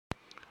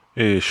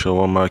Hey,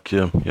 Shalom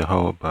Akim,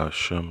 Yahweh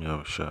Ba'ashem,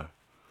 Yahushai,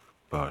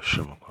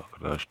 Ba'ashem,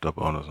 Kwakadash,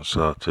 double honors and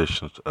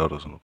salutations to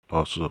elders and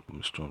apostles of the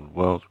mystery of the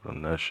world,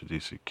 from Nash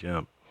DC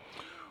Camp,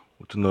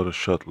 with another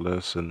short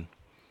lesson,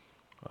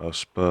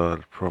 spur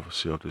the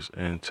prophecy of this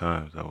end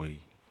times that we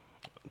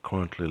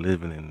currently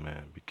living in,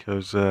 man,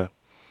 because, we're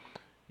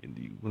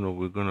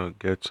gonna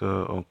get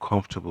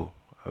uncomfortable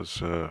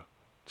as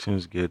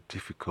things get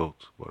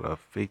difficult, but our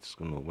faith is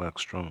gonna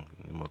wax strong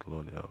in the name of the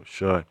Lord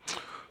Yahushai.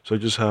 So I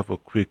just have a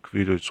quick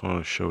video. Just want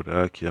to show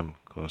the Akim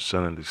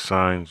concerning the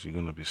signs you're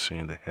gonna be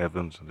seeing the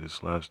heavens in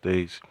these last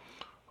days.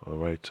 All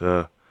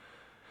right.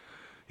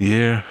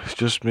 Yeah.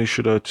 Just make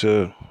sure that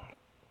you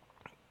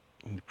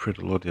pray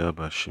the Lord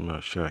Yahweh Shema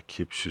Shah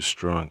keeps you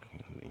strong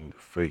in the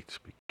faith,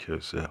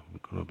 because we're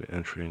gonna be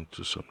entering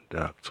into some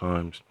dark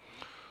times.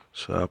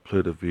 So I'll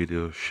play the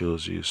video.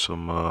 Shows you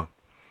some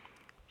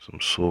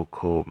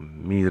so-called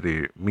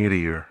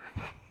meteor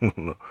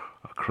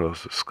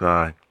across the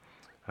sky,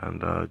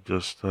 and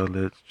just a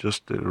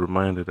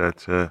reminder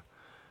that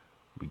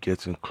we're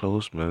getting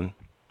close, man,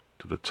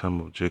 to the time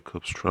of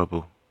Jacob's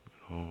trouble.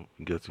 We're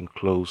getting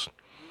close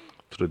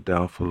to the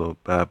downfall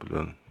of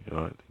Babylon.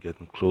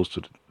 Getting close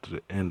to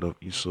the end of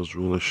Esau's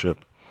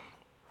rulership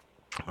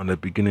and the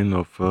beginning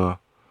of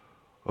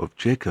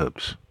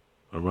Jacob's.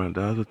 All right,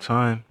 that's the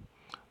time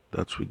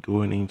that we're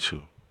going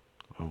into.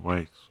 All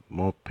right,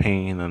 more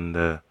pain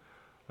and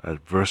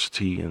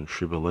adversity and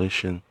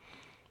tribulation.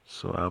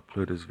 So I'll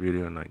play this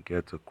video and I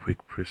get a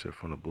quick precept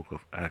from the book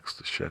of Acts,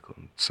 the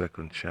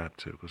second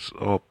chapter, because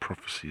it's all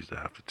prophecies that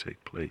have to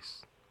take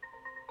place.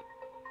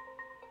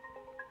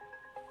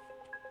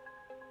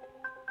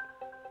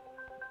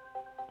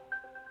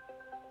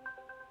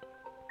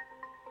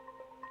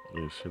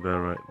 You see that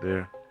right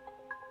there?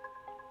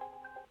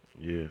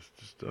 Yes,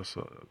 that's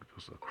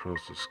just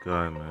across the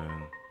sky,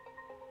 man.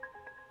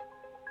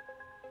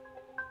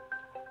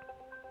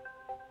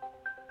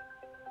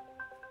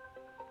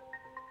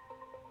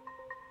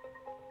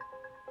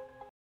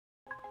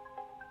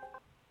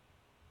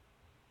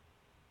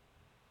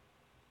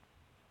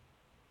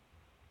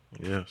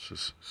 Yes,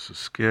 it's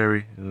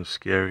scary. It's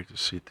scary to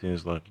see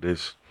things like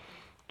this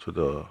to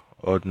the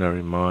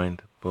ordinary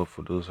mind, but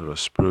for those that are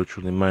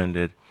spiritually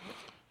minded,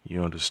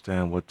 you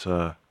understand what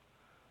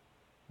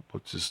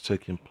is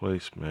taking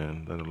place,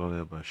 man. That the Lord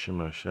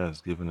Abashim Shah has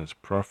given his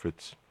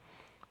prophets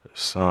a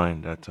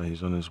sign that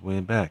he's on his way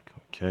back.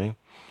 Okay,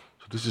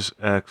 so this is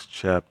Acts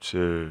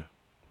chapter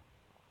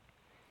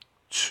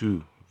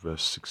 2,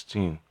 verse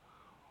 16.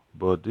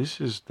 But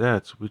this is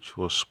that which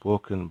was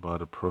spoken by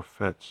the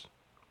prophet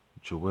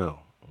Joel.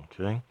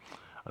 Okay,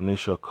 and it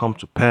shall come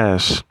to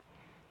pass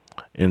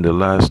in the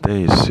last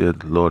days,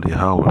 said the Lord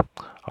Yahweh,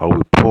 I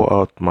will pour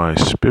out my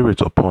spirit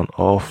upon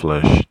all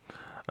flesh,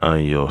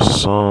 and your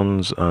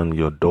sons and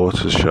your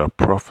daughters shall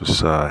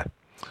prophesy,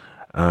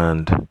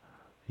 and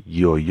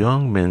your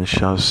young men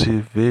shall see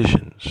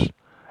visions,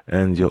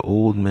 and your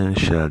old men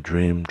shall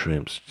dream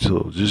dreams.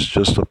 So this is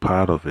just a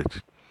part of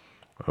it.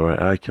 All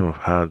right, I can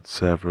have had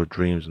several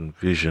dreams and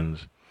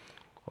visions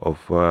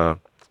of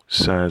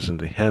signs in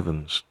the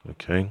heavens.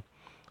 Okay,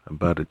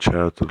 about the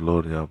child of the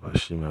Lord Yahweh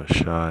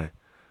Shai,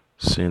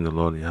 seeing the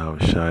Lord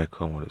Yahweh Shai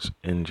come with his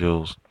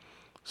angels,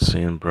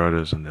 seeing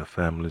brothers and their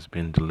families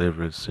being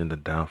delivered, seeing the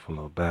downfall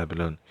of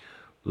Babylon.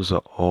 Those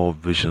are all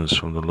visions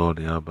from the Lord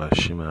Yahweh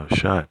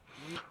Shai.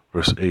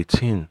 Verse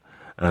 18,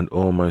 and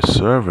all my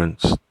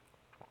servants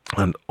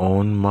and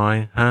on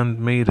my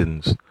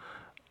handmaidens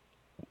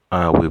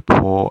I will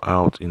pour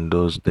out in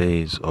those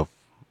days of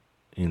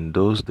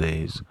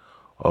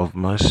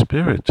my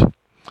spirit,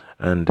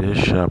 and they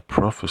shall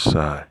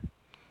prophesy.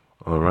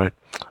 All right.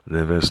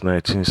 Then verse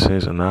 19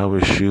 says, and I will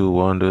shew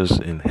wonders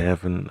in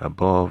heaven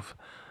above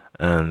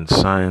and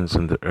signs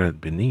in the earth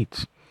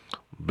beneath,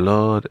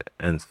 blood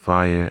and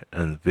fire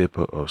and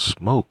vapor of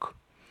smoke.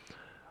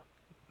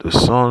 The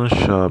sun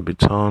shall be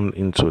turned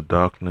into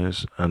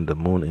darkness and the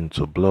moon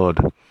into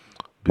blood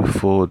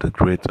before the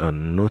great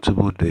and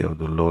notable day of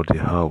the Lord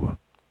Yahweh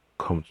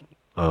come.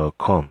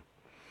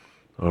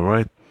 All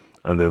right.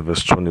 And then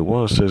verse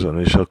 21 says, and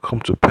it shall come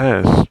to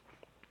pass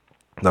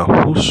that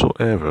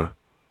whosoever,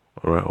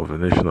 all right, of the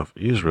nation of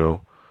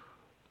Israel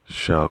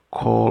shall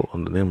call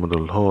on the name of the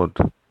Lord,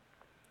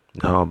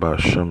 Yahweh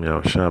Hashem,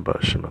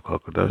 Yahushua Hashem,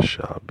 Akakodash,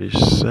 shall be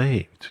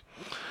saved.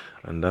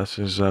 And that's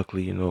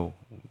exactly,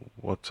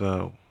 what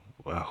I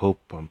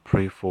hope and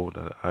pray for,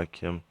 that I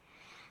can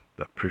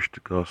that preach the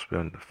gospel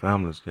and the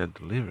families get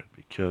delivered,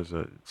 because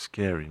it's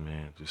scary,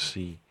 man, to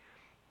see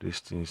these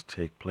things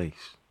take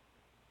place.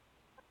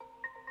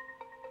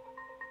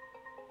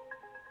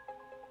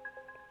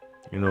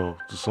 To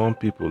some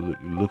people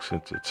it looks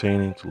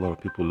entertaining, to a lot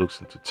of people it looks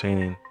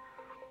entertaining,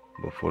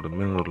 but for the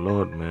men of the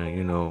Lord,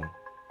 man,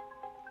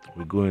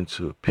 we're going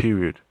to a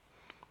period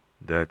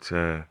that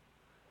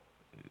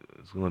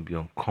it's going to be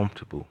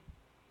uncomfortable.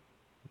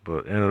 But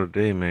at the end of the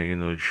day, man,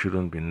 you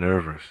shouldn't be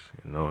nervous.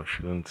 You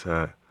shouldn't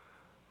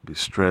be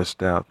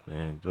stressed out,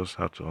 man. You just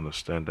have to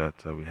understand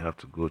that we have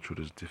to go through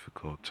this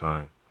difficult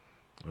time.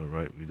 All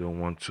right, we don't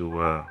want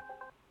to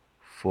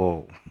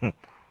fall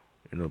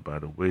by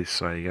the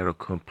wayside. You gotta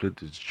complete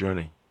this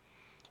journey.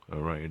 All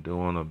right, you don't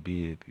want to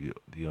be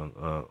the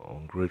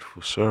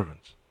ungrateful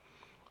servants.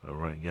 All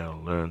right, you gotta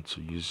learn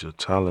to use your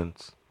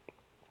talents,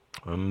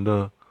 and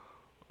I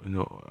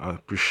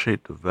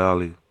appreciate the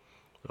value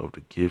of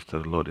the gift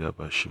that the Lord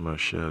Yabashima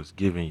has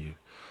given you.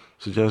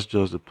 So just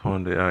the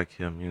point that I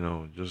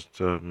can, just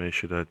make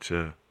sure that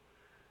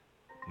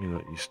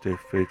you stay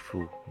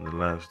faithful in the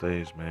last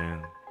days,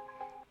 man,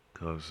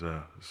 because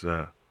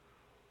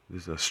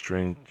these are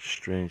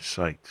strange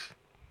sights.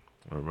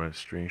 All right,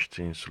 strange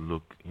things to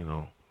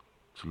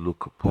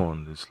look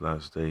upon these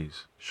last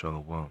days.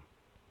 Shalom.